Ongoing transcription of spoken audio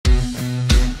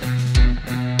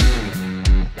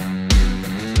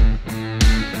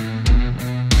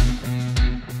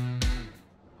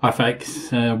Hi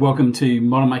folks, welcome to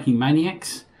Model Making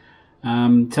Maniacs.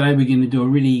 Today we're going to do a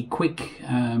really quick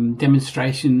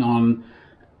demonstration on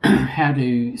how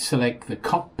to select the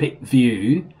cockpit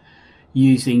view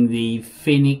using the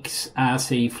Phoenix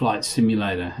RC Flight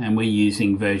Simulator, and we're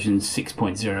using version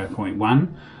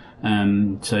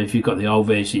 6.0.1. So if you've got the old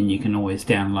version, you can always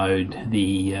download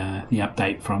the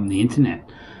update from the internet.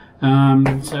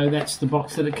 So that's the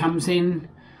box that it comes in.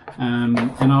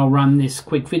 And I'll run this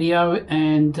quick video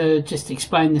and just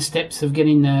explain the steps of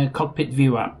getting the cockpit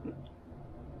view up.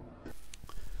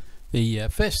 The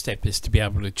first step is to be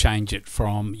able to change it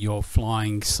from your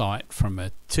flying site, from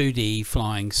a 2D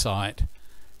flying site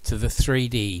to the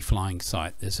 3D flying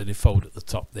site. There's a default at the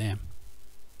top there.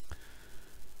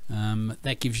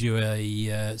 That gives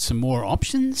you some more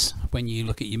options when you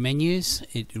look at your menus.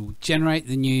 It will generate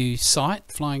the new site,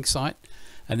 flying site,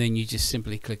 and then you just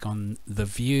simply click on the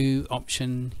view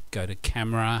option, go to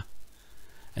camera,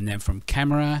 and then from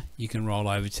camera you can roll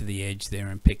over to the edge there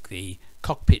and pick the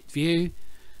cockpit view,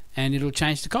 and it'll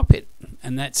change the cockpit,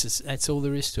 and that's all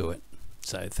there is to it.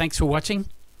 So thanks for watching,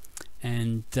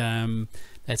 and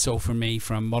that's all from me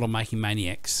from Model Making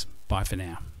Maniacs. Bye for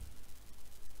now.